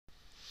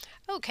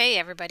Okay,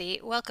 everybody,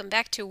 welcome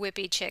back to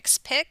Whippy Chicks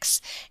Picks,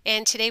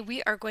 and today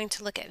we are going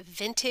to look at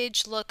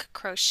vintage look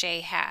crochet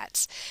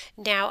hats.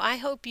 Now, I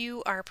hope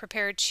you are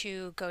prepared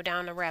to go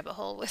down a rabbit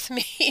hole with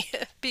me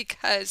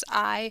because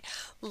I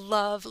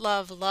love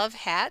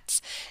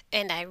hats,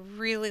 and I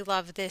really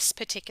love this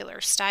particular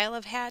style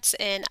of hats,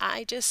 and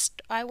I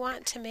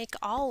want to make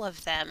all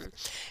of them.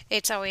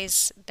 It's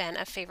always been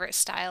a favorite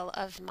style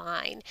of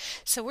mine.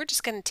 So we're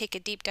just going to take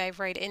a deep dive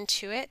right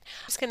into it.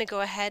 I'm just going to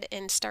go ahead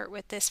and start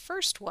with this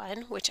first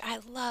one, which I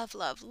love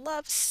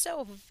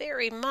so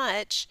very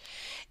much.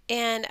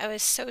 And I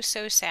was so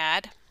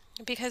sad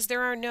because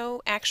there are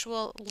no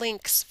actual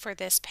links for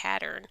this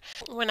pattern.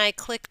 When I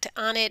clicked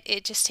on it,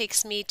 it just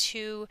takes me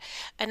to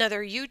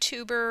another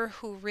YouTuber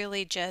who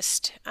really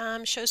just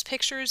shows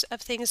pictures of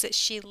things that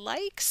she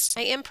likes.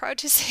 I am proud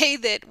to say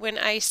that when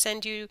I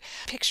send you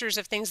pictures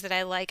of things that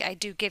I like, I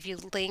do give you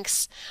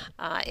links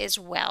as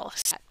well.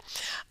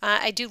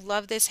 I do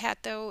love this hat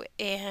though,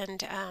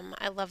 and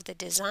I love the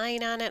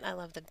design on it. I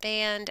love the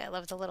band. I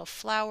love the little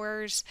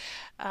flowers.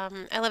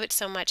 I love it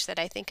so much that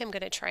I think I'm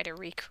going to try to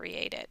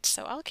recreate it.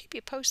 So I'll keep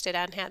you posted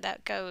on how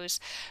that goes.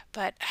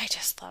 But I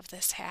just love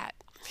this hat.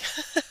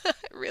 I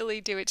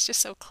really do. It's just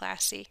so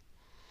classy.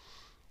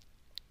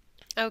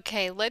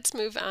 Okay, let's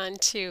move on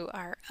to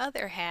our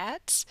other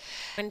hats,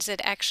 ones that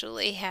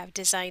actually have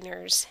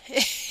designers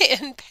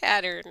and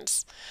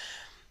patterns.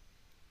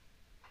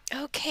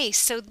 Okay,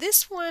 so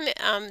this one,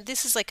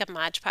 this is like a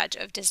Mod Podge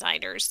of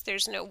designers.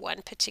 There's no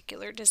one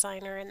particular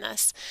designer in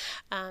this.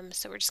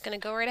 So we're just going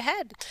to go right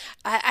ahead.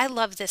 I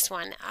love this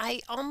one.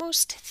 I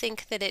almost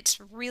think that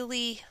it's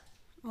really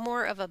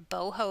more of a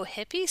boho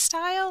hippie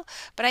style,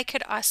 but I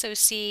could also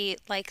see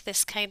like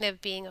this kind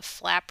of being a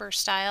flapper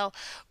style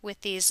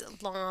with these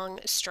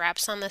long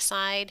straps on the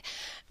side.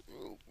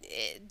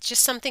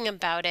 Just something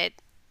about it.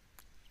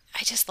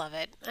 I just love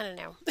it. I don't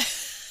know.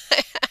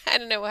 I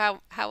don't know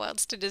how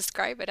else to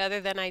describe it other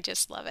than I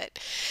just love it.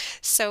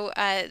 So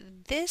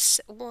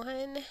this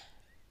one,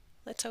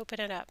 let's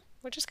open it up.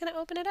 We're just going to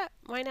open it up.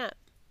 Why not?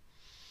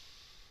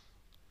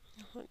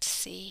 Let's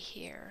see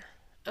here.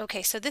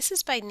 Okay, so this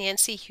is by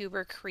Nancy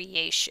Huber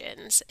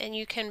Creations, and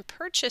you can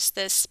purchase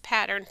this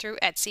pattern through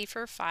Etsy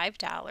for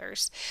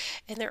 $5.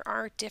 And there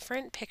are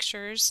different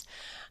pictures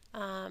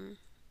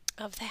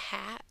of the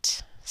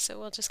hat.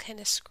 So we'll just kind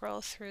of scroll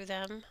through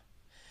them.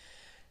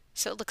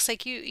 So it looks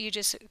like you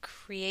just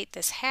create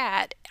this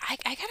hat. I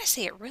gotta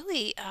say, it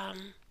really,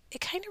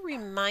 it kind of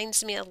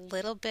reminds me a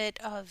little bit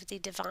of the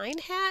Divine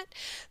hat,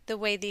 the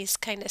way these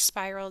kind of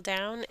spiral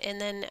down.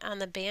 And then on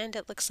the band,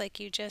 it looks like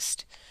you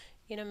just,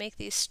 make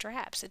these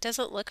straps. It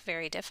doesn't look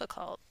very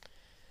difficult.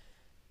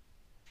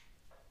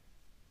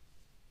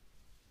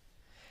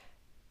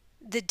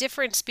 The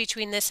difference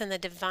between this and the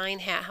Divine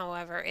hat,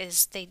 however,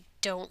 is they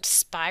don't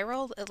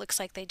spiral. It looks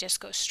like they just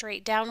go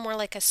straight down, more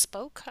like a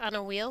spoke on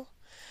a wheel.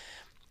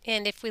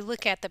 And if we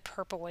look at the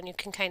purple one, you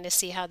can kind of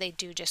see how they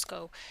do just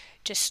go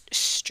just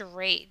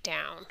straight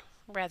down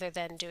rather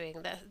than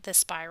doing the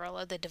spiral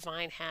of the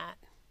Divine hat.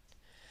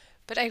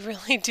 But I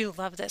really do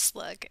love this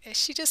look.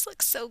 She just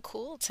looks so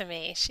cool to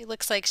me. She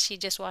looks like she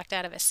just walked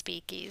out of a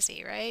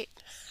speakeasy, right?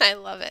 I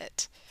love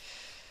it.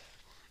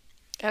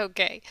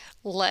 Okay,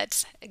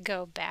 let's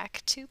go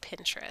back to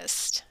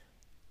Pinterest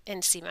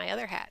and see my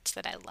other hats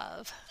that I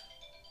love.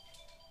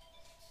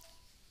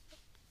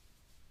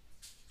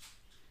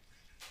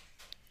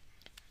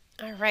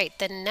 All right,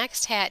 the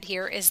next hat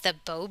here is the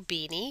Bow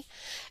Beanie,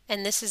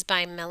 and this is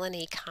by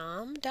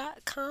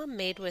MelanieCom.com,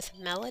 made with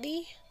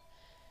Melody.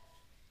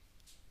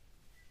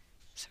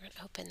 So we're going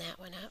to open that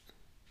one up.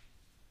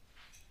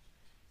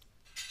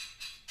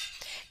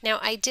 Now,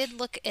 I did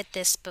look at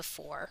this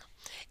before,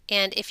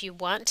 and if you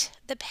want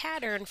the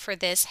pattern for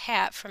this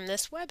hat from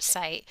this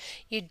website,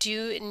 you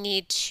do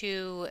need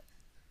to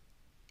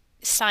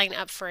sign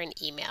up for an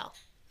email.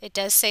 It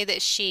does say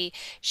that she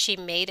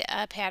made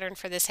a pattern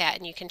for this hat,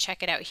 and you can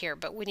check it out here.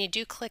 But when you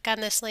do click on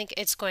this link,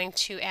 it's going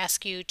to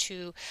ask you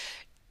to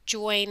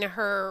join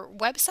her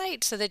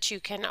website so that you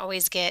can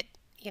always get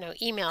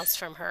emails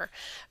from her.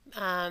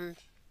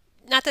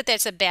 Not that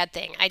that's a bad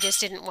thing. I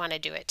just didn't want to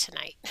do it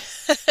tonight.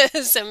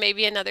 So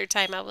maybe another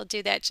time I will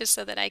do that just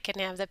so that I can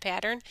have the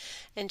pattern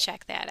and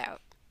check that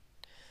out.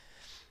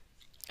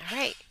 All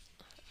right,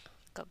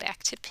 go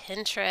back to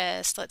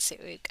Pinterest. Let's see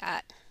what we've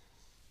got.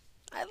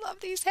 I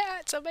love these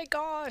hats. Oh my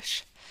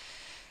gosh.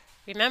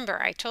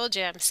 Remember, I told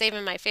you I'm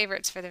saving my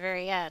favorites for the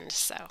very end.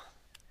 So,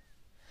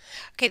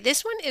 okay,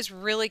 this one is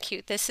really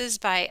cute. This is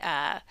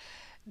by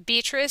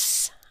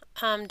Beatrice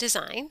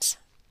Designs.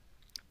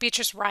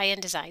 Beatrice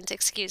Ryan Designs,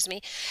 excuse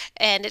me.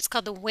 And it's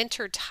called the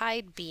Winter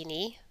Tide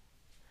Beanie.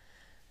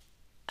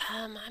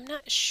 I'm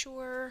not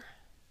sure.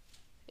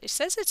 It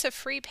says it's a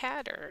free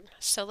pattern.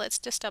 So let's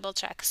just double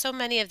check. So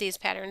many of these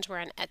patterns were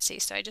on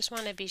Etsy, so I just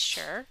want to be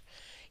sure.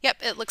 Yep,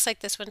 it looks like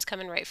this one's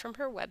coming right from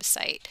her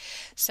website.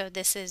 So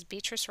this is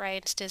Beatrice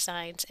Ryan's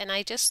Designs, and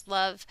I just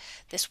love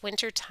this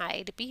Winter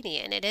Tide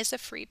beanie, and it is a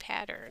free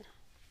pattern.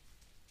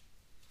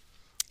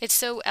 It's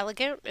so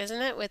elegant,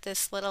 isn't it, with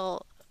this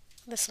little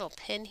this little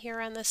pin here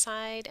on the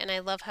side, and I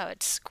love how it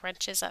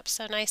scrunches up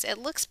so nice. It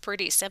looks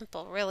pretty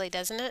simple, really,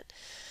 doesn't it?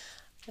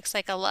 Looks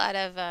like a lot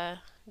of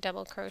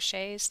double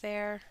crochets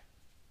there.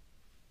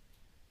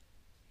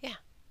 Yeah.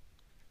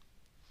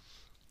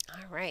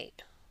 All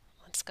right.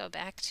 Let's go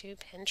back to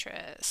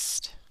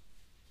Pinterest.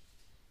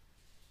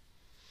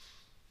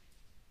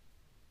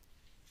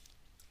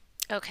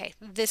 Okay,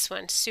 this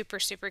one super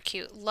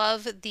cute.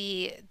 Love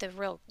the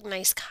real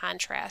nice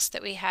contrast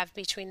that we have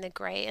between the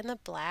gray and the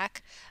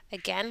black.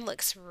 Again,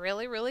 looks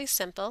really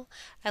simple.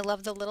 I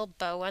love the little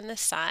bow on the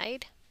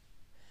side,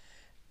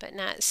 but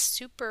not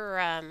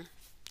super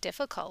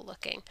difficult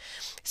looking.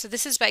 So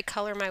this is by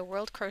Color My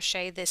World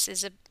Crochet. This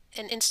is an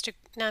Insta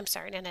no, I'm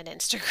sorry, not an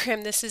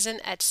Instagram. This is an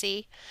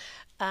Etsy.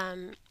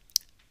 Um,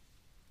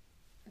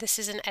 this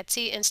is an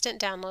Etsy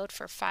instant download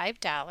for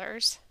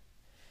 $5.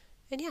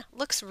 And yeah,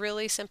 looks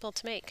really simple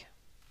to make.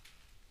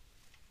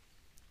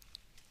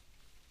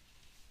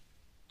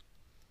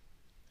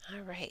 All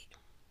right.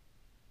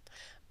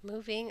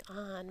 Moving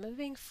on,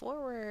 moving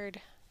forward.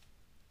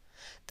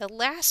 The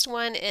last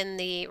one in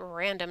the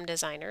random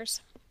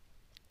designers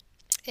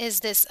is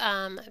this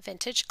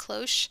vintage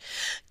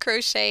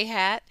crochet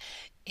hat,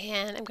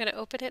 and I'm going to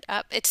open it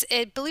up.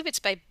 I believe it's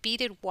by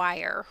Beaded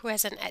Wire, who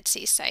has an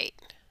Etsy site.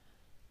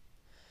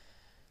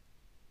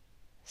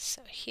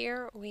 So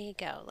here we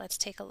go. Let's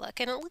take a look,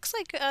 and it looks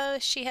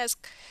like she has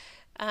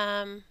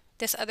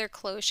this other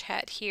cloche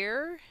hat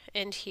here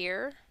and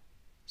here.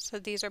 So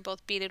these are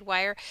both beaded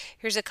wire.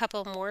 Here's a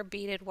couple more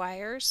beaded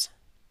wires.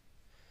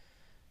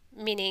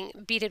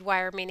 Meaning beaded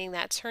wire, meaning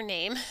that's her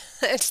name.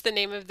 That's the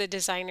name of the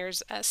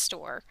designer's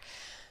store.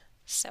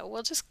 So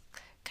we'll just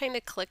kind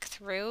of click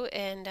through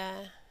and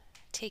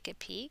take a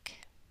peek.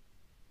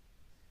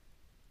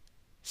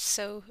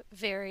 So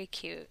very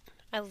cute.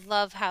 I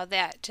love how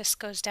that just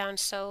goes down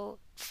so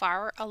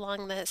far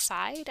along the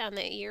side on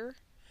the ear.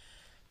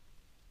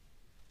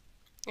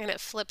 And it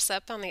flips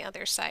up on the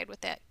other side with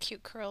that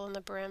cute curl in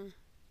the brim.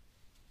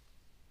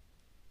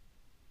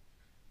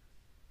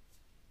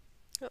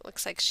 It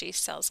looks like she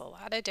sells a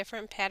lot of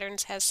different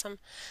patterns, has some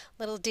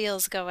little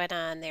deals going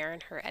on there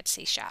in her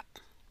Etsy shop.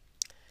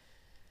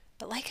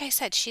 But like I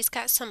said, she's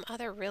got some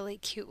other really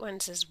cute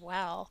ones as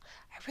well.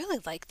 I really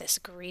like this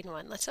green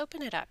one. Let's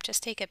open it up.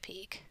 Just take a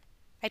peek.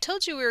 I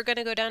told you we were going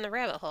to go down the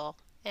rabbit hole,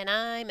 and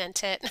I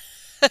meant it.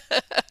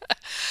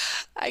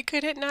 I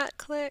couldn't not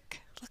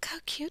click. Look how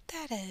cute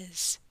that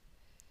is.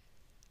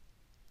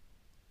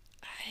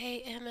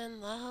 I am in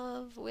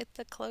love with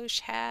the cloche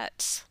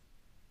hats.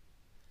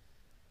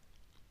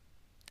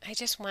 I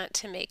just want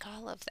to make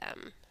all of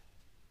them.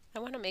 I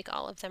want to make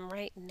all of them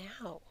right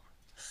now.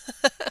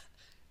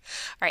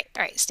 All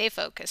right, stay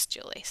focused,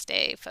 Julie.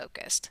 Stay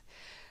focused.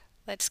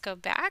 Let's go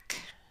back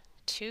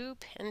to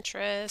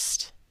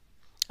Pinterest.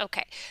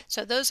 Okay,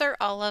 so those are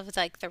all of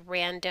like the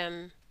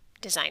random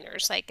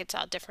designers, like it's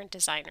all different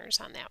designers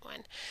on that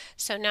one.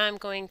 So now I'm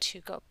going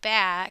to go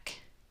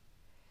back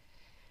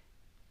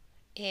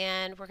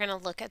and we're going to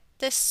look at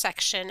this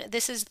section.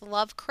 This is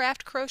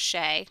Lovecraft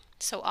Crochet.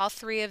 So all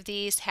three of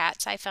these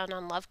hats I found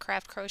on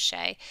Lovecraft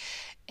Crochet,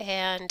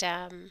 and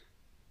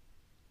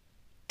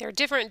they're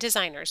different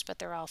designers, but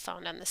they're all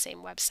found on the same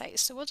website.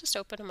 So we'll just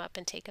open them up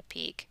and take a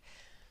peek.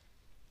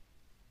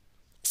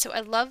 So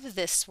I love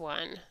this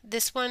one.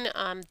 This one,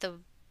 the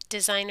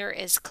designer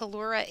is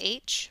Kalura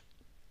H.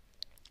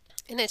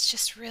 And it's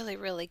just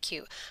really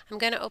cute. I'm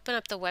going to open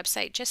up the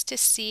website just to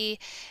see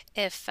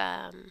if,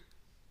 well,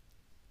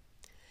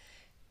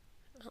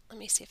 let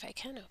me see if I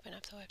can open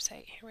up the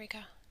website. Here we go.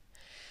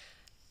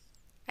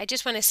 I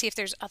just want to see if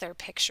there's other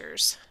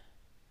pictures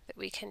that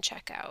we can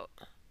check out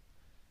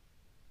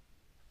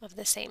of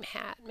the same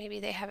hat. Maybe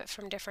they have it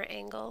from different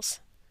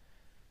angles.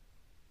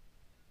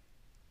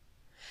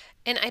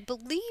 And I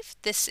believe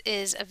this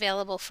is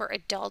available for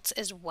adults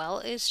as well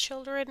as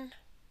children.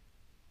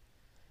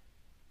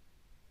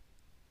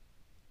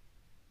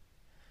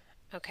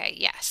 Okay,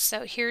 yes.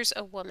 So here's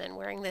a woman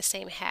wearing the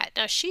same hat.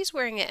 Now she's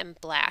wearing it in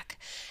black,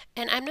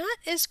 and I'm not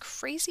as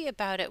crazy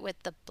about it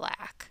with the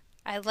black.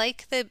 I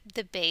like the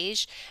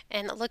beige,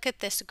 and look at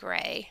this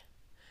gray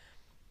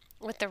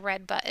with the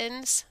red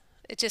buttons.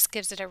 It just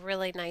gives it a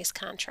really nice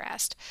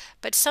contrast.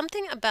 But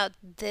something about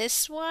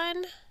this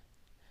one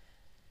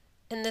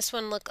and this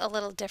one look a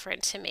little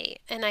different to me.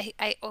 And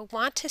I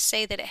want to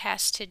say that it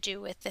has to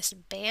do with this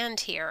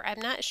band here.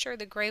 I'm not sure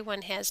the gray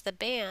one has the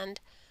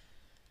band.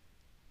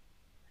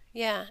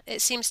 Yeah,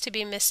 it seems to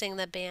be missing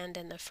the band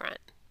in the front.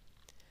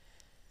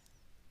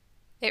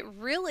 It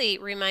really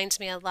reminds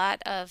me a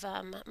lot of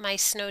my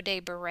Snow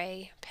Day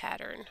Beret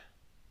pattern.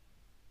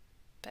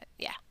 But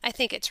yeah, I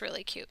think it's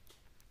really cute.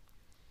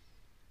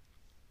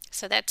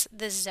 So that's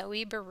the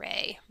Zoe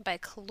Beret by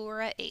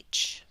Kalura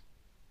H.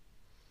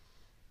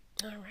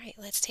 All right,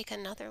 let's take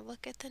another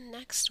look at the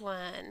next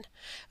one.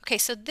 Okay,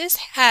 so this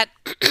hat,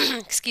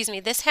 excuse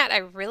me, this hat I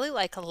really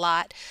like a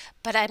lot,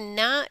 but I'm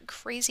not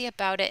crazy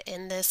about it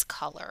in this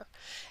color.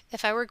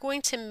 If I were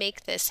going to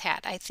make this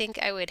hat, I think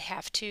I would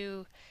have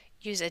to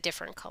use a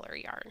different color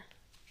yarn.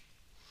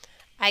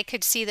 I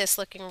could see this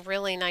looking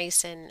really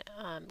nice in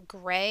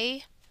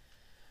gray,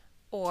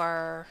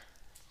 or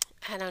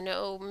I don't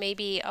know,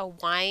 maybe a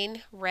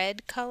wine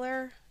red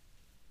color.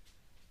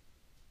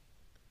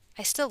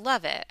 I still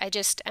love it.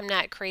 I'm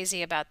not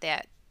crazy about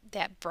that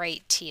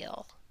bright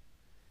teal.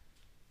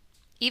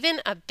 Even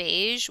a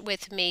beige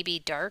with maybe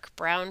dark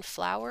brown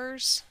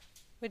flowers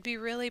would be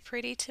really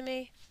pretty to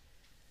me.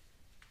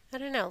 I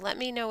don't know. Let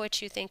me know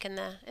what you think in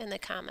the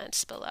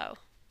comments below.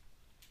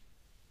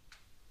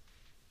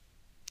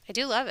 I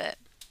do love it.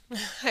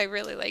 I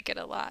really like it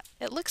a lot.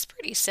 It looks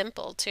pretty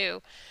simple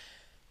too.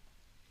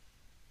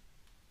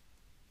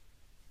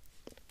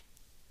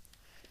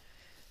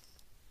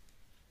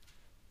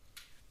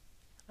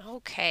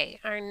 Okay,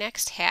 our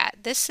next hat.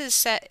 This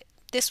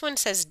one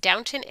says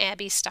Downton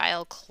Abbey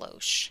style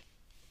cloche.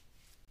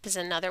 This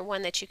is another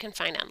one that you can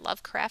find on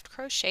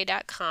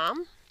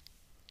lovecraftcrochet.com.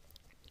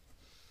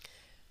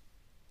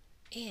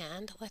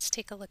 And let's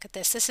take a look at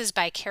this. This is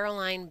by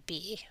Caroline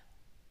B.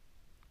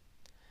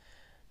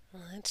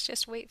 Let's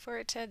just wait for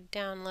it to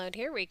download.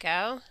 Here we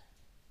go.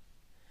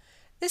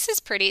 This is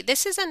pretty.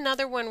 This is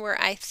another one where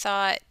I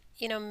thought,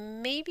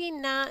 maybe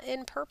not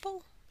in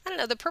purple. I don't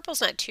know. The purple's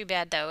not too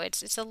bad though.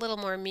 It's a little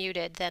more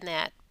muted than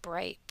that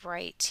bright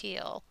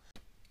teal.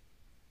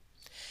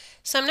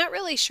 So I'm not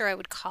really sure I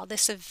would call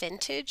this a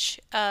vintage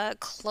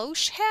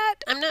cloche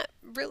hat. I'm not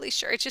really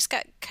sure. It just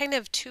got kind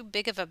of too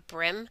big of a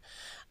brim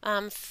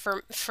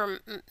for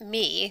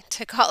me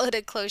to call it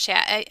a cloche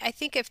hat. I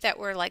think if that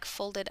were like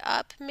folded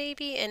up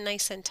maybe and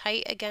nice and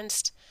tight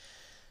against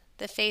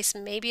the face,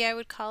 maybe I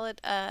would call it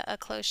a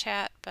cloche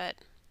hat, but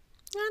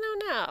I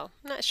don't know.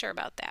 I'm not sure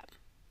about that.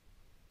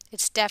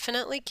 It's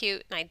definitely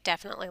cute and I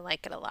definitely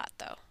like it a lot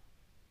though.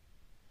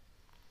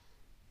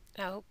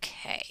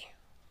 Okay.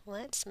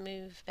 Let's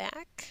move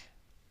back.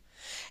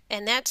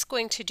 And that's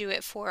going to do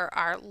it for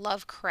our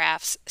Love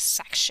Crafts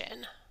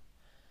section.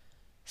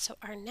 So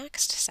our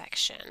next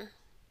section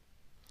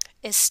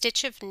is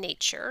Stitch of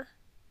Nature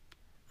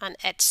on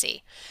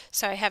Etsy.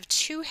 So I have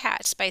two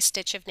hats by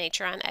Stitch of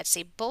Nature on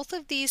Etsy. Both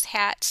of these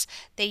hats,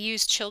 they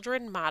use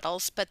children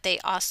models, but they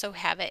also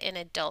have it in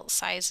adult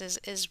sizes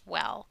as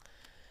well.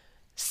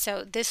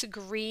 So this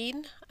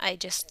green, I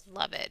just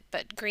love it,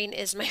 but green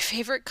is my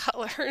favorite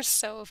color,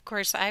 so of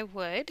course I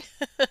would.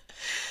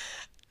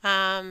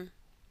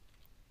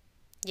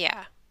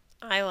 Yeah,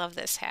 I love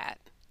this hat.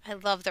 I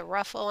love the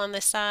ruffle on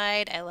the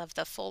side. I love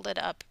the folded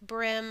up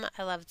brim.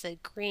 I love the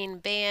green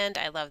band.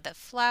 I love the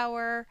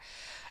flower.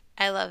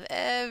 I love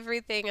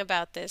everything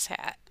about this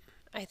hat.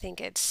 I think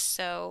it's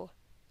so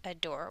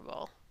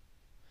adorable.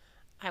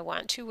 I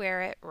want to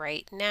wear it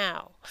right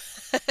now.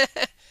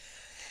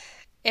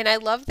 And I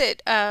love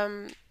that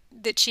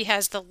she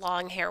has the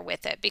long hair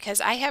with it because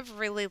I have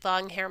really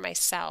long hair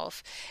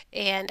myself,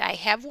 and I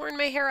have worn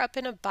my hair up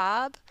in a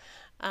bob,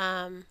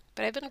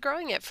 but I've been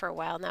growing it for a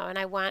while now, and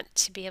I want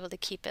to be able to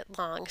keep it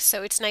long.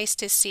 So it's nice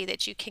to see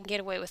that you can get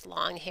away with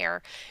long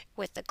hair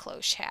with the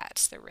cloche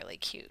hats. They're really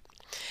cute.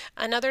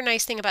 Another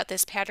nice thing about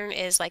this pattern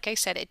is, like I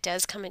said, it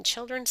does come in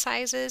children's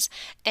sizes,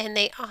 and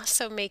they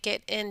also make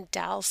it in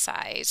doll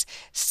size.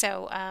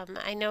 So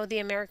I know the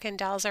American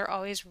dolls are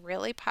always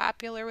really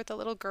popular with the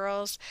little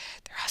girls.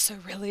 They're also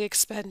really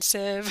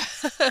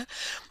expensive.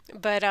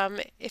 But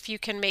if you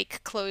can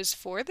make clothes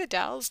for the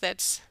dolls,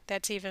 that's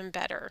even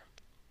better.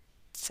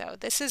 So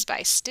this is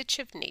by Stitch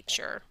of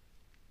Nature.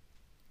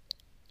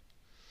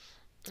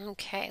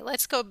 Okay,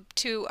 let's go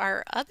to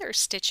our other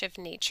Stitch of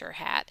Nature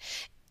hat.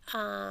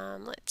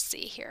 Let's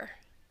see here.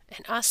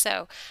 And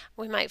also,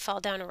 we might fall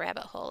down a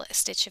rabbit hole at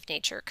Stitch of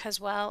Nature because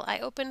while I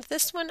opened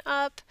this one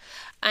up,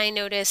 I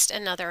noticed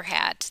another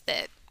hat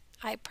that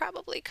I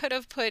probably could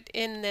have put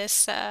in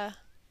this, in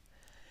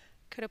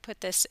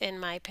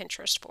my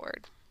Pinterest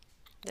board,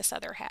 this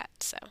other hat.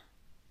 So,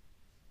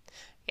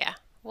 yeah,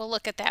 we'll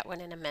look at that one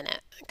in a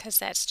minute because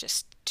that's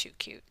just too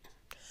cute.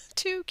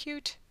 Too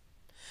cute.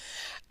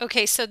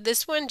 Okay, so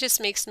this one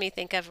just makes me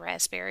think of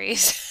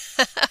raspberries.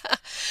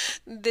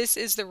 This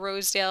is the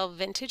Rosedale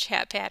Vintage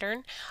Hat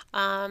Pattern.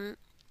 And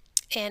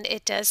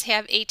it does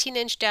have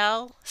 18-inch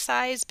doll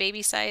size,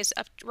 baby size,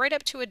 right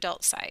up to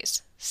adult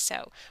size.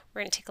 So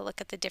we're going to take a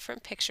look at the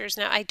different pictures.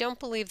 Now, I don't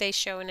believe they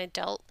show an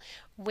adult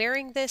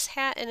wearing this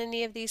hat in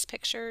any of these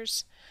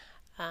pictures.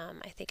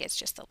 I think it's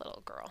just a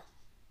little girl.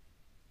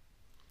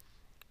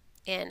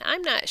 And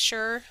I'm not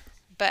sure,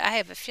 but I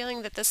have a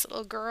feeling that this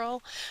little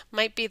girl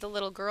might be the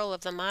little girl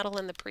of the model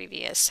in the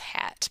previous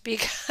hat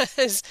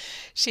because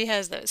she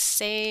has those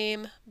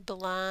same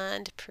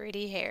blonde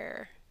pretty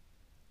hair.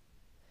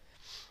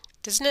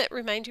 Doesn't it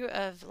remind you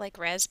of like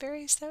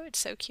raspberries though? It's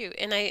so cute.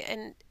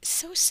 And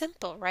so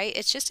simple, right?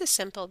 It's just a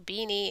simple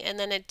beanie, and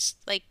then it's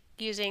like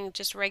using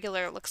just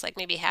regular, it looks like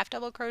maybe half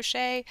double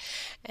crochet,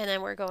 and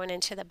then we're going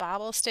into the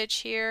bobble stitch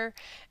here,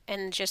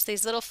 and just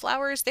these little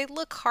flowers, they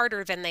look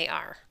harder than they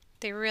are.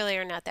 They really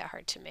are not that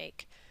hard to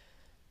make.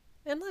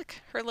 And look,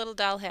 her little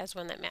doll has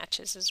one that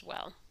matches as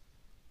well.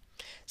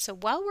 So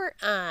while we're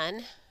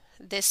on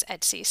this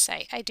Etsy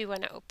site, I do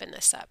want to open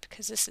this up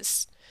because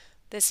this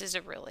is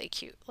a really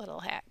cute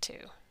little hat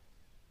too.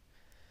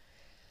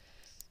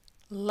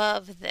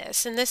 Love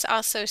this. And this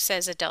also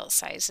says adult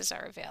sizes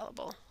are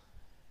available.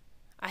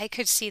 I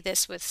could see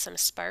this with some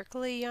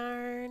sparkly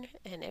yarn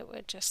and it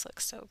would just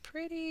look so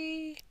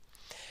pretty.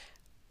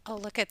 Oh,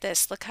 look at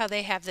this. Look how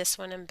they have this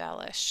one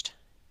embellished.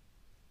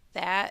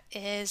 That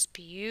is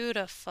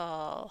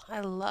beautiful. I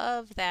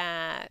love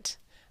that.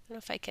 I don't know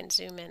if I can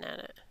zoom in on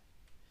it.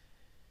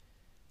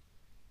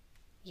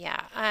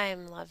 Yeah,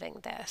 I'm loving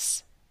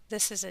this.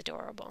 This is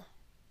adorable.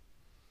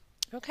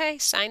 Okay,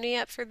 sign me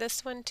up for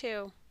this one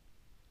too.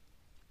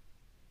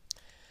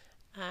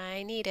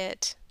 I need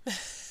it.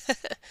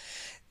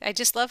 I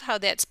just love how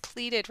that's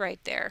pleated right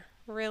there.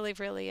 Really,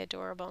 really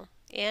adorable.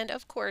 And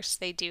of course,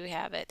 they do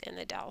have it in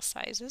the doll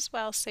size as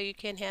well, so you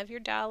can have your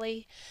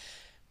dolly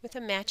with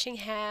a matching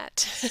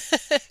hat,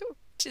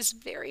 which is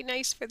very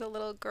nice for the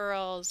little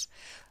girls.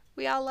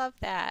 We all love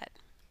that.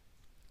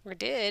 We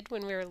did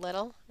when we were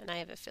little, and I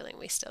have a feeling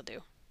we still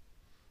do.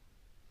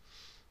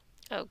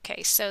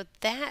 Okay, so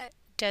that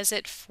does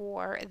it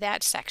for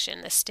that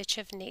section, the Stitch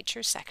of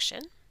Nature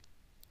section.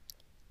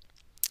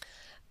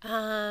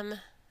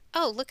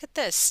 Oh, look at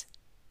this.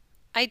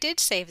 I did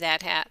save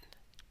that hat.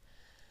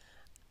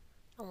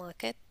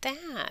 Look at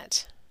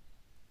that.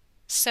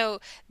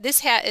 So this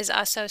hat is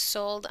also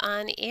sold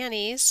on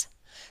Annie's.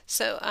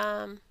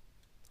 So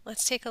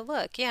let's take a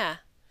look. Yeah.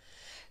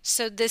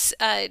 So this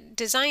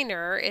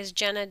designer is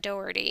Jenna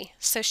Doherty.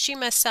 So she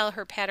must sell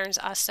her patterns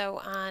also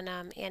on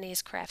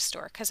Annie's craft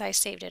store because I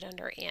saved it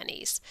under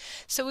Annie's.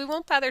 So we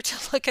won't bother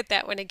to look at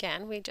that one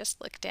again. We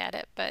just looked at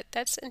it, but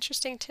that's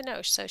interesting to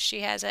know. So she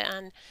has it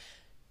on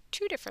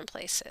 2 different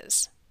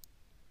places.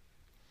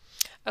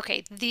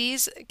 Okay,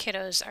 these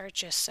kiddos are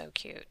just so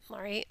cute,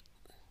 right?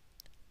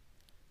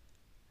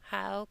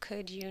 How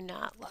could you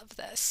not love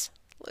this?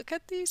 Look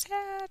at these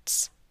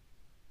hats.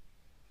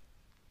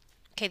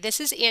 Okay, this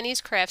is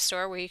Annie's craft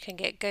store where you can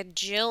get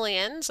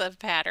gajillions of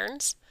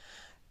patterns.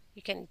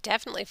 You can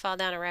definitely fall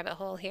down a rabbit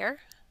hole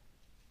here.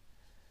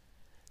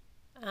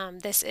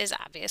 This is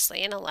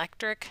obviously an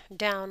electric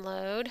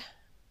download.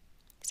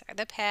 These are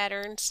the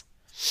patterns.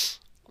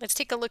 Let's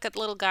take a look at the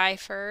little guy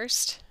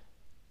first.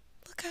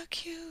 Look how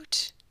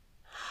cute.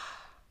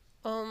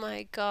 Oh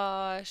my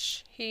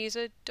gosh, he's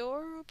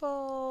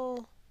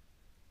adorable.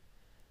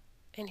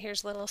 And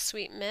here's little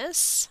sweet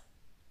miss.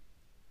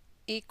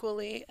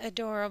 Equally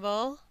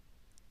adorable.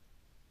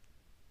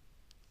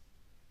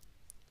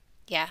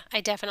 Yeah,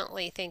 I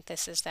definitely think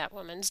this is that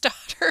woman's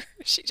daughter.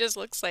 She just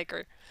looks like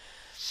her.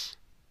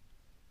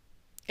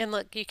 And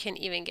look, you can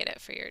even get it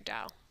for your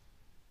doll.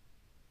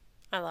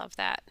 I love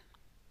that.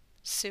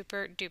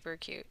 Super duper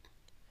cute.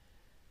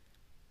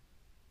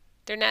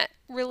 They're not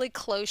really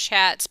cloche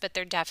hats, but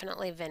they're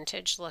definitely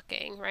vintage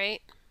looking,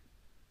 right?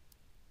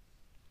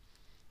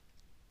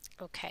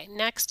 Okay,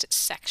 next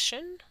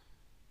section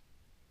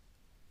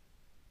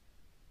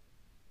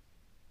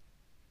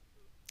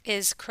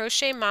is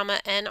Crochet Mama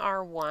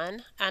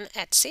NR1 on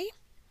Etsy.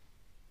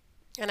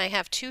 And I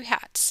have 2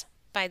 hats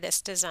by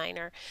this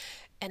designer.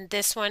 And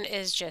this one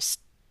is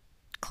just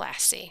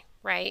classy,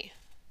 right?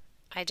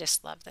 I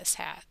just love this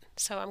hat.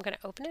 So I'm going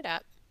to open it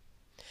up.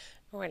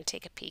 We're going to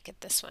take a peek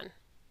at this one.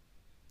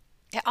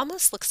 It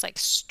almost looks like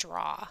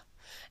straw.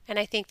 And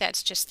I think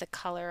that's just the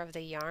color of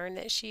the yarn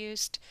that she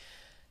used.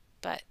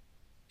 But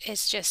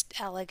it's just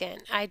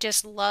elegant. I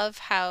just love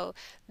how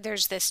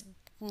there's this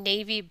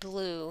navy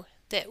blue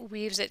that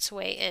weaves its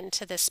way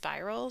into the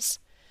spirals.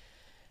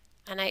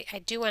 And I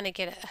do want to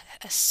get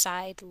a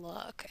side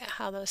look at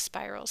how those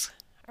spirals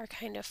are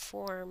kind of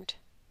formed.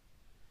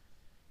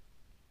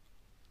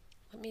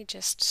 Let me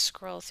just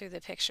scroll through the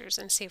pictures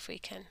and see if we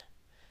can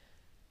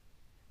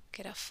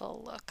get a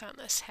full look on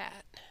this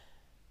hat.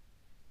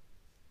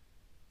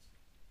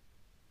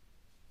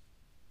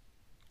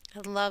 I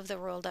love the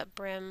rolled up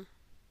brim.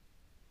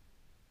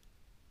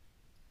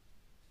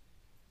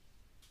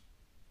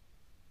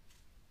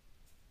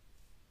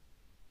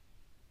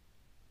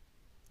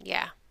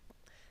 Yeah.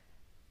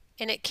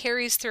 And it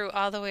carries through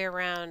all the way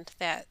around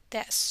that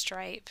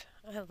stripe.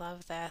 I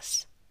love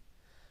this.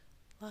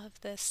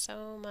 Love this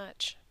so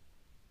much.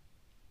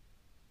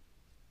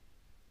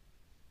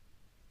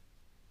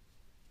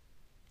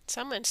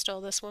 Someone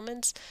stole this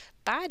woman's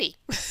body.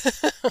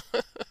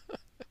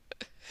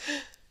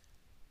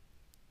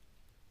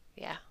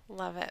 Yeah,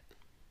 love it.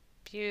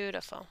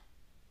 Beautiful.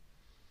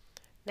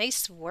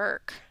 Nice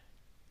work.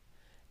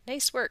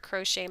 Nice work,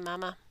 Crochet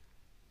Mama.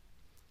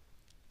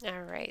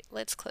 All right,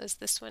 let's close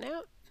this one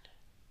out.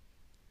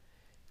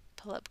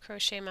 Pull up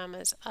Crochet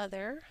Mama's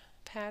other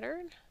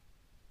pattern.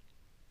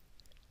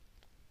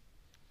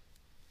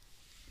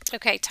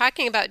 Okay,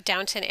 talking about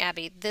Downton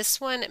Abbey, this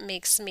one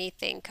makes me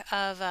think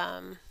of,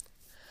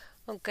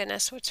 oh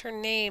goodness, what's her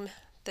name?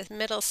 The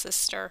middle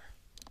sister.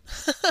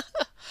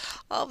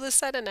 All of a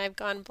sudden I've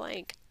gone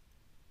blank.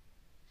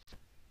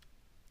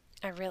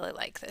 I really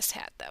like this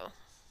hat though.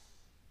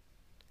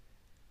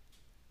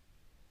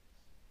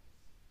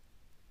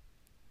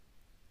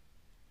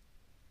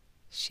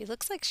 She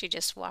looks like she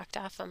just walked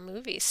off a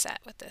movie set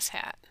with this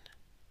hat.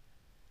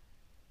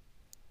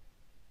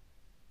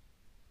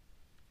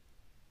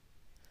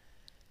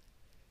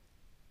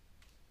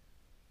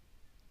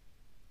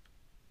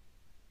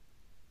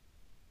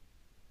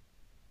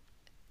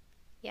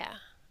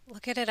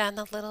 Look at it on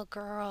the little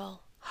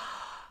girl.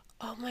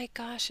 Oh my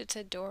gosh, it's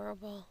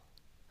adorable.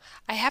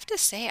 I have to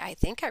say, I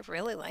think I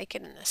really like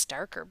it in this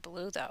darker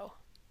blue though.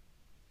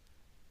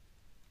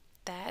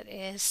 That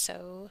is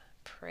so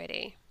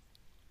pretty.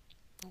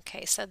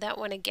 Okay, so that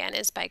one again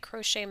is by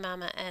Crochet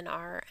Mama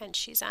NR and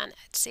she's on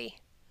Etsy.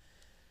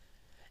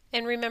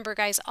 And remember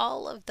guys,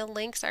 all of the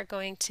links are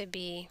going to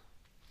be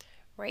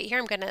right here.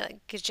 I'm going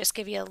to just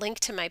give you a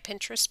link to my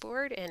Pinterest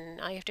board and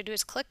all you have to do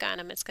is click on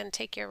them. It's going to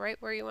take you right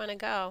where you want to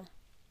go.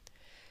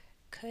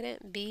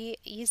 Couldn't be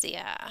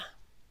easier.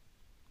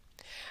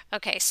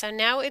 Okay, so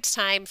now it's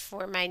time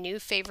for my new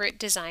favorite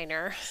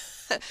designer,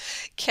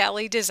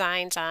 Kelly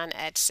Designs on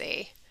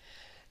Etsy.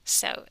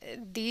 So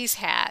these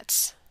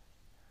hats,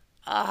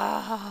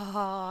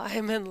 oh,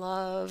 I'm in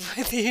love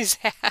with these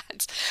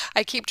hats.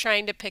 I keep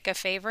trying to pick a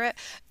favorite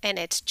and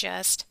it's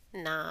just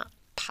not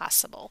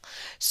possible.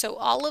 So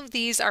all of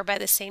these are by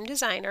the same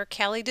designer,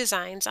 Kelly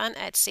Designs on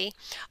Etsy.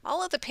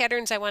 All of the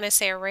patterns I want to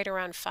say are right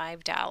around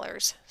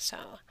 $5. So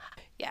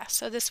yeah,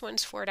 so this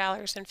one's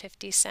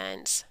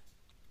 $4.50.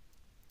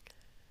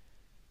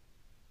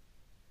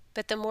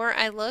 But the more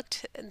I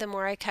looked, the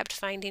more I kept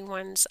finding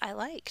ones I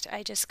liked.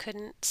 I just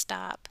couldn't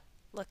stop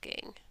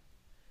looking.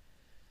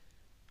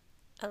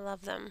 I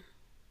love them.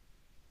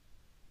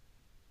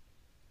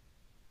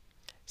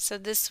 So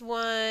this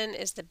one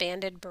is the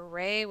banded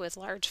beret with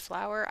large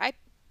flower. I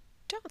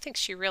don't think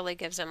she really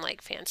gives them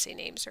like fancy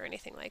names or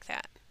anything like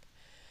that.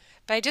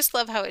 But I just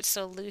love how it's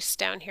so loose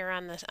down here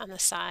on the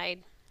side.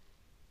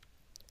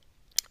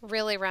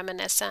 Really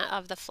reminiscent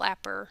of the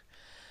flapper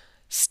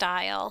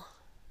style.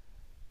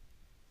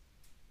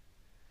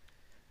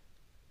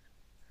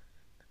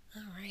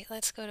 All right,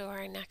 let's go to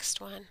our next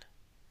one.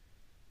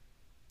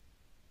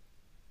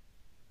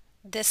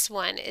 This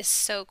one is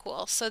so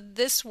cool. So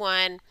this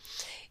one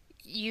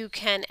you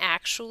can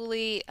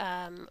actually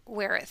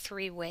wear it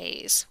 3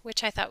 ways,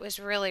 which I thought was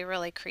really,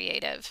 really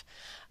creative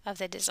of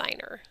the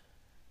designer.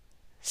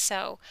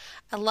 So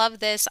I love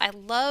this. I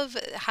love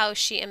how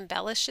she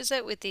embellishes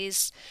it with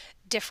these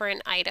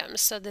different items.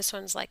 So this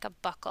one's like a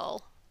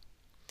buckle,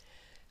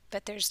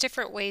 but there's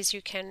different ways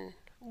you can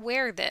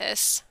wear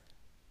this.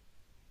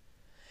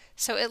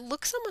 So it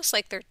looks almost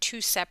like they're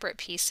 2 separate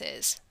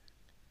pieces.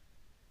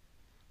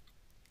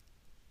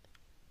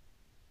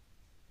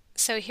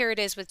 So here it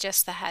is with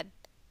just the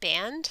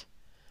headband,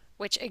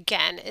 which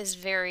again is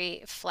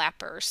very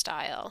flapper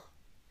style.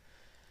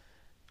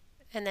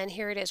 And then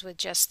here it is with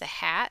just the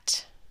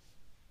hat.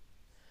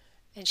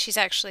 And she's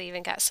actually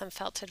even got some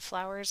felted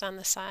flowers on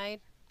the side.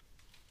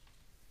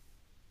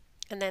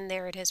 And then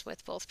there it is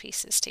with both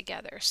pieces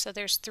together. So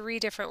there's 3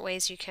 different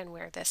ways you can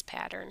wear this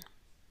pattern.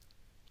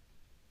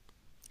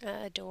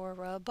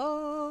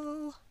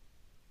 Adorable.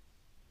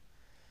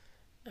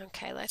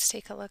 Okay, let's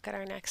take a look at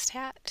our next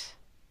hat.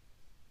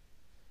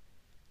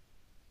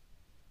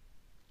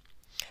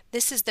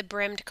 This is the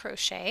brimmed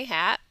crochet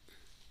hat.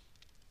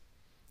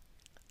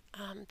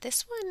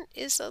 This one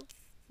is a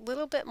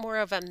little bit more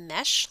of a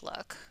mesh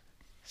look.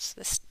 So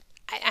this,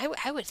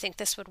 I would think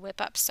this would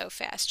whip up so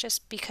fast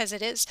just because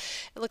it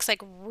looks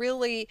like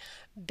really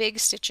big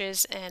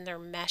stitches and they're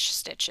mesh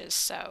stitches.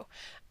 So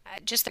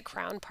just the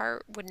crown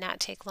part would not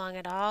take long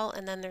at all.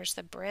 And then there's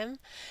the brim.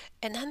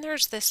 And then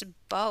there's this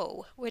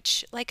bow,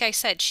 which, like I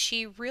said,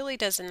 she really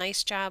does a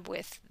nice job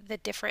with the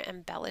different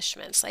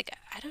embellishments. Like,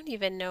 I don't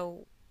even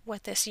know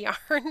what this yarn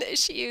that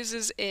she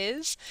uses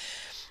is,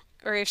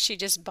 or if she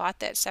just bought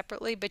that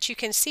separately, but you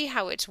can see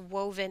how it's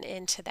woven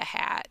into the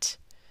hat.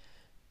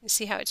 You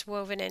see how it's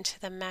woven into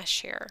the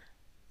mesh here.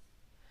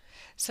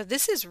 So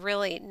this is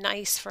really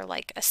nice for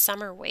like a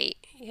summer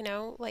weight, you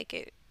know,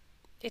 like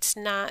it's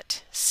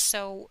not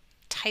so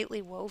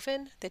tightly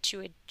woven that you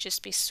would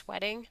just be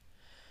sweating.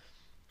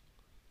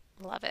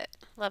 Love it.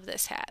 Love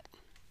this hat.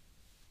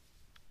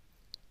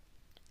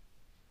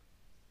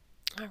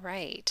 All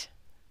right.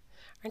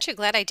 Aren't you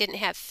glad I didn't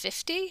have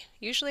 50?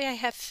 Usually I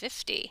have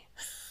 50.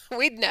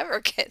 We'd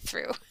never get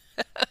through.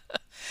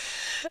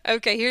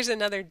 Okay, here's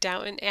another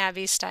Downton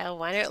Abbey style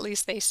one. At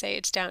least they say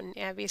it's Downton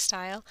Abbey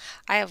style.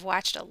 I have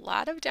watched a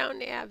lot of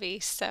Downton Abbey,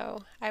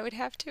 so I would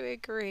have to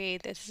agree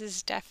this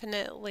is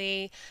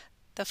definitely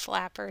the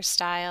flapper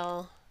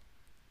style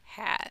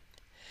hat.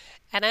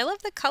 And I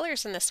love the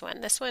colors in this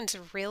one. This one's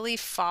really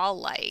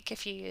fall-like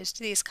if you used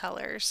these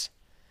colors.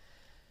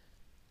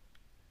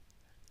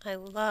 I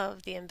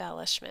love the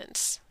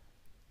embellishments.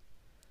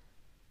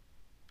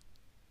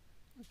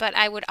 But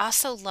I would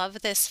also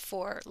love this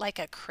for like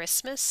a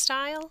Christmas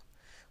style.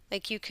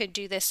 Like you could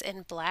do this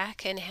in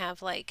black and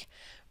have like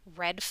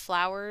red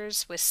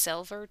flowers with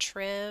silver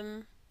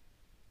trim.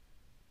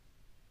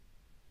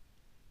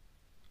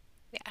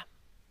 Yeah.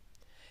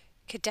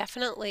 Could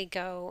definitely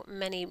go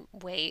many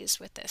ways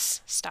with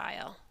this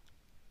style.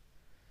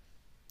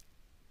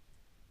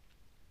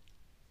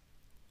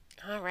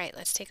 All right,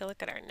 let's take a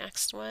look at our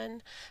next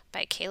one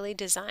by Kaylee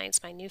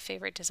Designs, my new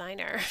favorite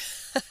designer.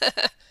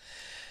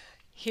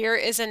 Here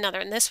is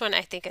another, and this one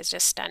I think is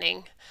just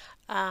stunning.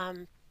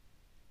 I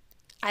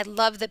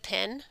love the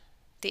pin,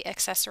 the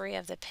accessory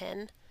of the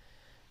pin.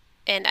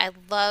 And I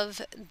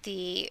love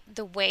the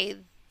way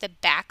the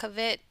back of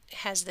it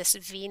has this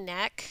V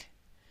neck.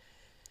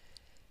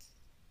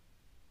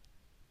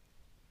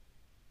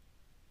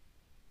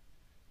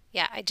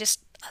 Yeah, I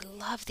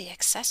love the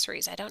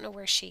accessories. I don't know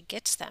where she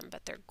gets them,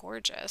 but they're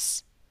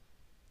gorgeous.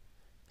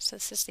 So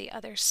this is the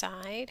other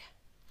side.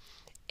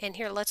 And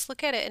here, let's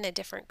look at it in a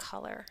different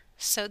color.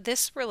 So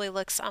this really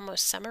looks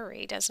almost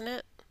summery, doesn't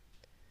it?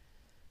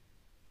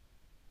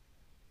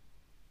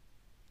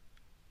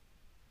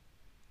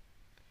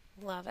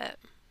 Love it.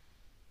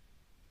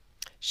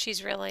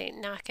 She's really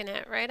knocking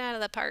it right out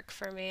of the park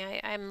for me.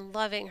 I'm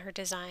loving her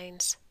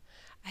designs.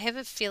 I have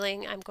a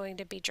feeling I'm going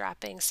to be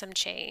dropping some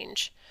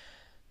change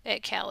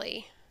at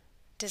Kelly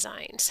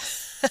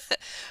Designs.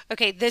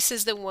 Okay, this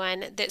is the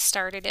one that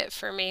started it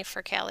for me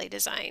for Kelly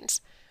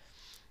Designs.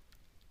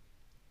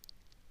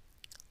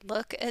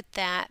 Look at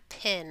that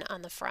pin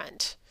on the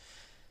front.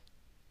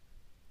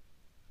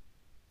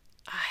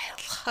 I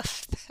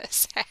love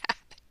this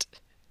hat.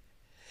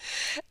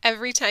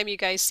 Every time you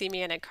guys see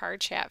me in a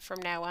card chat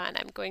from now on,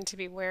 I'm going to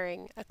be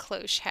wearing a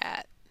cloche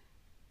hat.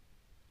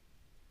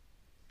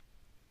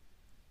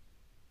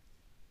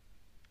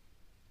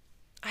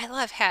 I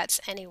love hats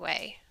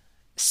anyway,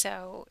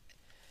 so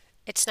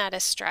it's not a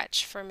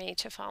stretch for me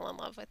to fall in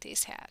love with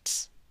these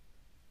hats.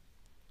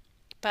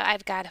 But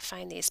I've got to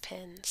find these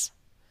pins.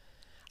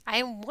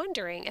 I'm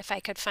wondering if I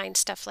could find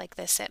stuff like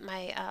this at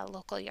my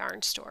local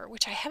yarn store,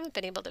 which I haven't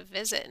been able to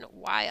visit in a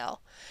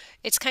while.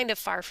 It's kind of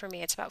far for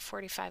me. It's about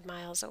 45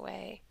 miles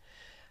away.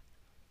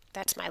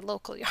 That's my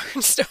local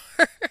yarn store.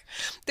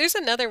 There's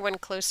another one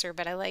closer,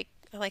 but I like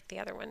the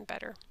other one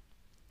better.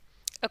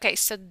 Okay,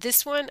 so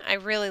this one I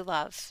really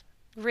love.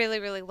 Really,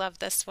 really love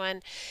this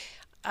one.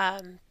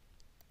 Um,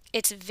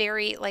 it's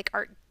very like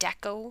Art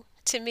Deco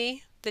to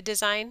me, the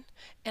design,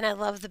 and I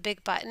love the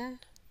big button.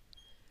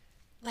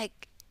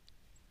 Like,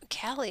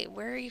 Kelly,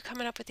 where are you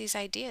coming up with these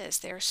ideas?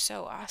 They're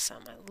so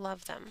awesome. I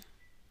love them.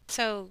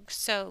 So,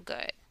 so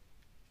good.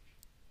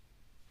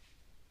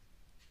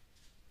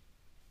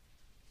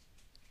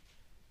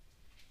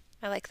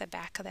 I like the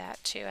back of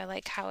that too. I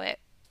like how it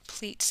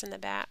pleats in the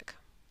back.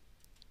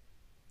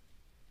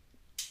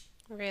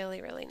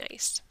 Really, really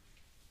nice.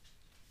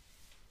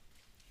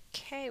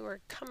 Okay,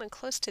 we're coming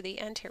close to the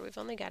end here. We've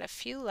only got a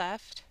few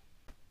left.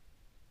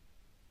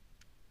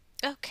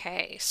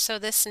 Okay, so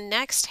this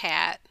next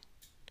hat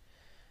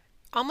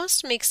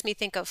almost makes me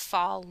think of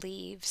fall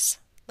leaves.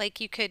 Like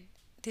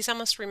these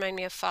almost remind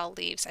me of fall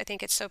leaves. I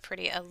think it's so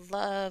pretty. I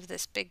love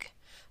this big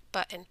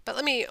button. But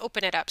let me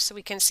open it up so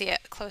we can see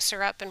it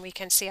closer up and we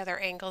can see other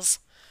angles.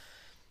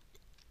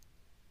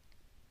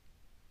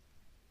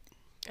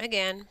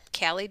 Again,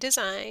 Callie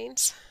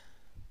Designs.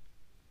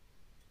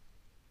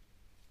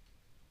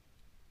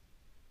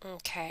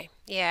 Okay,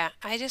 yeah,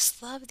 I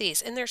just love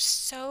these. And they're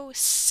so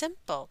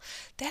simple.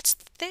 That's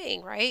the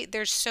thing, right?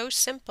 They're so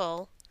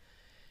simple,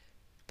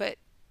 but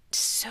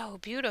so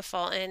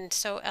beautiful and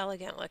so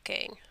elegant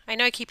looking. I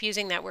know I keep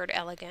using that word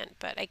elegant,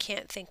 but I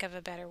can't think of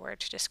a better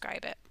word to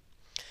describe it.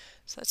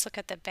 So let's look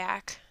at the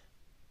back.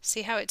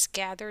 See how it's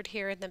gathered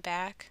here in the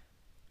back?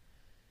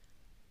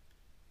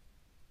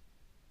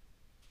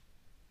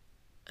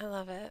 I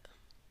love it.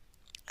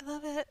 I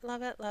love it,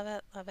 love it, love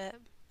it, love it.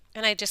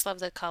 And I just love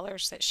the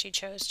colors that she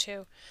chose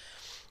too.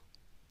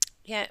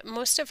 Yeah,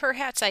 most of her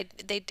hats,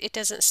 it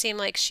doesn't seem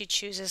like she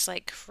chooses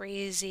like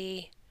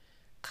crazy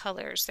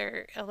colors.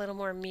 They're a little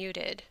more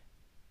muted,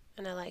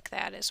 and I like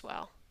that as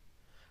well,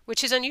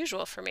 which is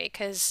unusual for me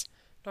because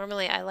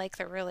normally I like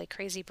the really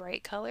crazy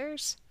bright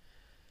colors.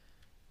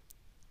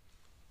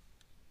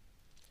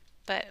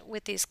 But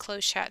with these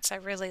close shots, I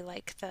really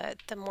like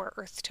the more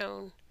earth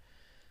tone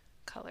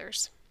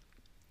colors.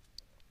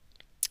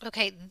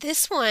 Okay,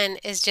 this one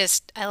is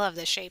just, I love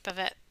the shape of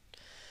it.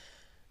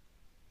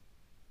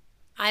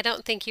 I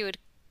don't think you would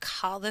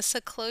call this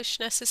a cloche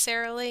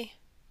necessarily.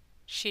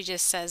 She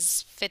just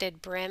says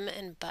fitted brim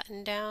and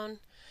button down.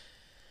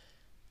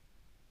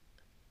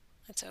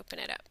 Let's open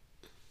it up.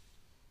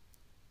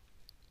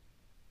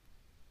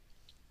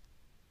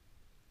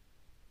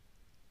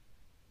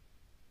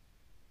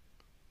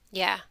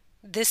 Yeah,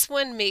 this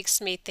one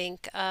makes me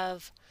think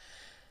of,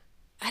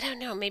 I don't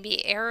know,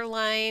 maybe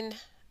airline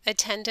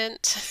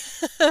attendant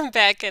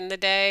back in the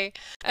day.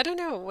 I don't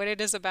know what it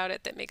is about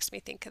it that makes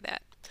me think of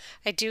that.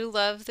 I do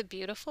love the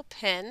beautiful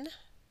pin.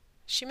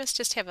 She must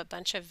just have a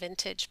bunch of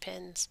vintage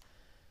pins.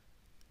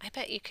 I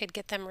bet you could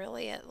get them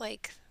really at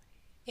like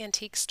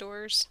antique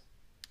stores.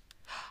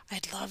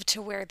 I'd love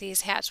to wear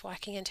these hats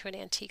walking into an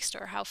antique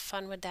store. How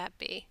fun would that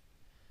be?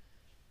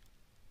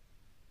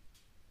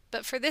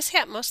 But for this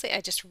hat, mostly I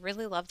just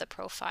really love the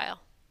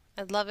profile.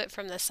 I love it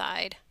from the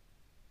side.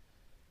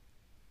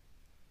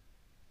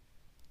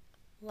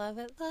 Love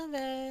it, love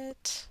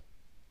it.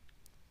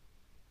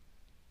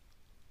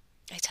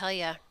 I tell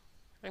ya,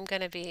 I'm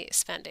going to be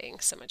spending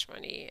so much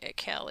money at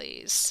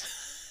Kelly's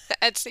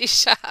Etsy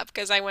shop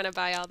because I want to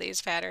buy all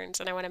these patterns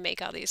and I want to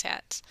make all these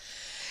hats.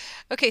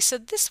 Okay, so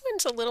this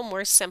one's a little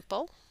more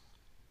simple.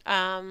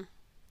 I'm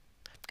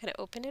going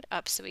to open it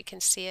up so we can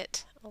see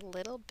it a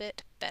little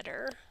bit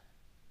better.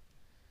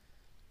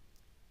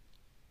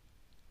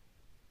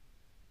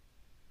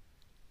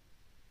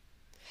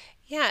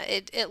 Yeah,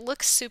 it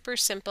looks super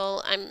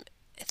simple. I'm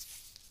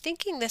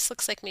thinking this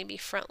looks like maybe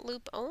front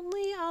loop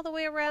only all the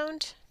way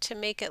around to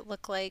make it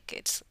look like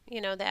it's,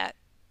 that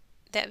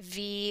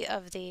V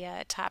of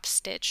the top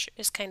stitch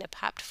is kind of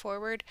popped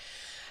forward.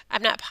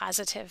 I'm not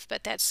positive,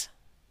 but that's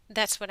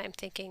what I'm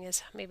thinking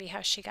is maybe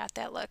how she got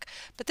that look.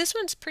 But this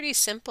one's pretty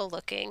simple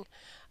looking,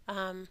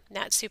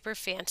 not super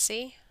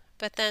fancy,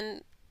 but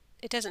then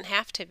it doesn't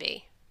have to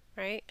be,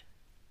 right?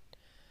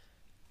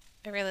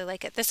 I really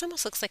like it. This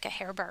almost looks like a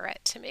hair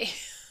barrette to me,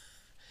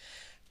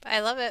 but I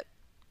love it.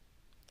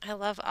 I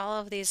love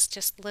all of these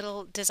just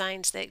little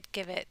designs that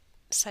give it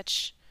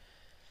such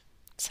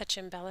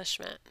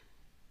embellishment.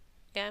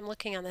 Yeah, I'm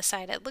looking on the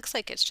side. It looks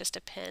like it's just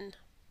a pin.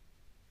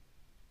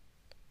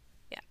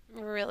 Yeah,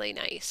 really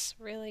nice.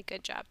 Really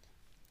good job.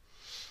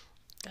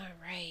 All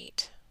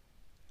right.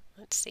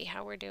 Let's see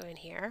how we're doing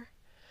here.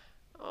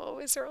 Oh,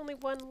 is there only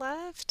one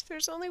left?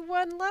 There's only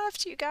one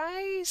left, you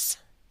guys.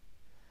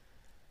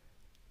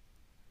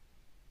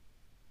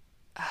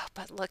 Oh,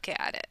 but look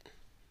at it.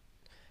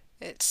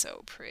 It's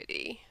so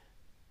pretty.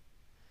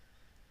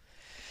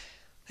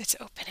 Let's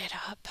open it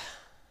up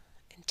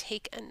and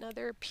take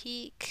another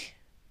peek.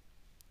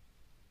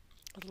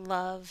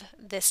 Love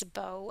this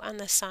bow on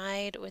the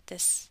side with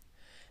this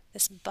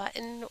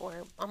button,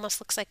 or almost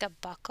looks like a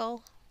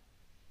buckle.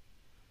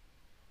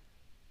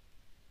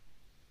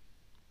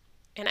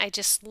 And I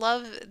just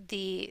love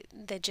the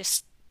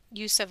just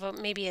use of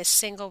maybe a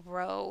single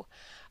row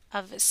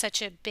of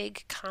such a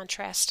big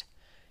contrasting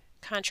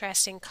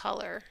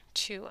color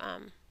to I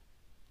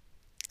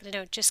don't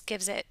know, just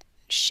gives it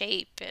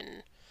shape.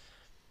 And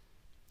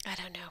I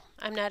don't know.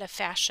 I'm not a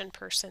fashion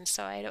person,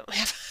 so I don't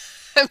have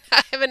I'm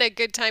not having a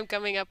good time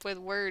coming up with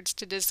words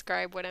to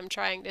describe what I'm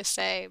trying to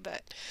say,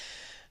 but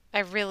I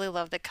really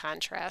love the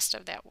contrast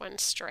of that one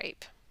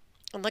stripe.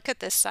 And look at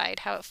this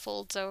side, how it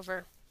folds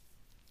over.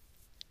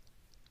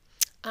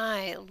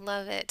 I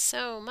love it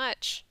so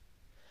much.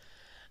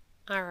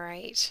 All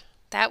right.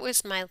 That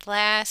was my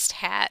last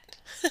hat.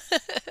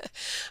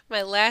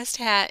 My last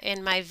hat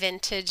in my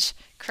vintage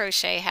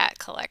crochet hat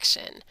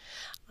collection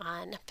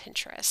on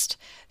Pinterest.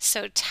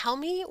 So tell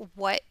me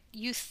what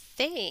you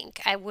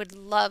think. I would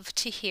love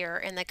to hear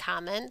in the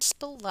comments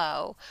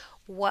below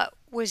what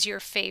was your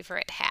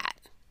favorite hat.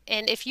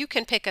 And if you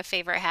can pick a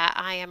favorite hat,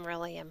 I am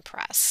really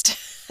impressed.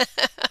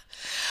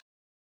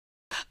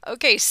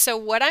 Okay, so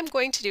what I'm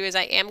going to do is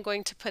I am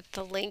going to put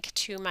the link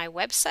to my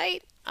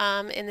website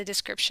in the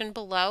description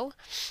below.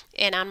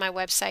 And on my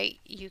website,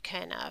 you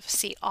can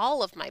see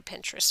all of my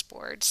Pinterest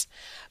boards.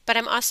 But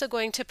I'm also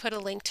going to put a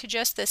link to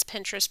just this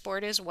Pinterest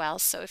board as well.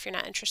 So if you're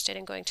not interested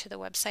in going to the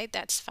website,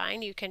 that's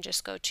fine. You can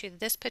just go to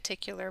this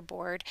particular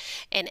board.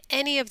 And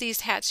any of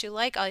these hats you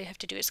like, all you have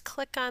to do is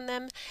click on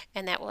them,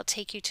 and that will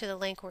take you to the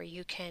link where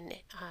you can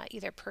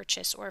either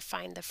purchase or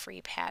find the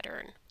free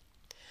pattern.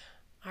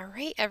 All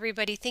right,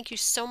 everybody, thank you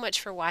so much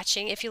for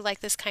watching. If you like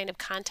this kind of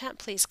content,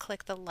 please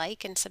click the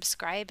like and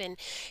subscribe, and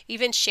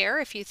even share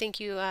if you think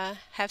you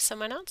have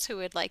someone else who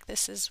would like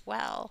this as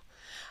well.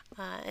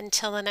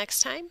 Until the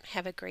next time,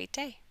 have a great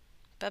day.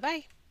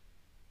 Bye-bye.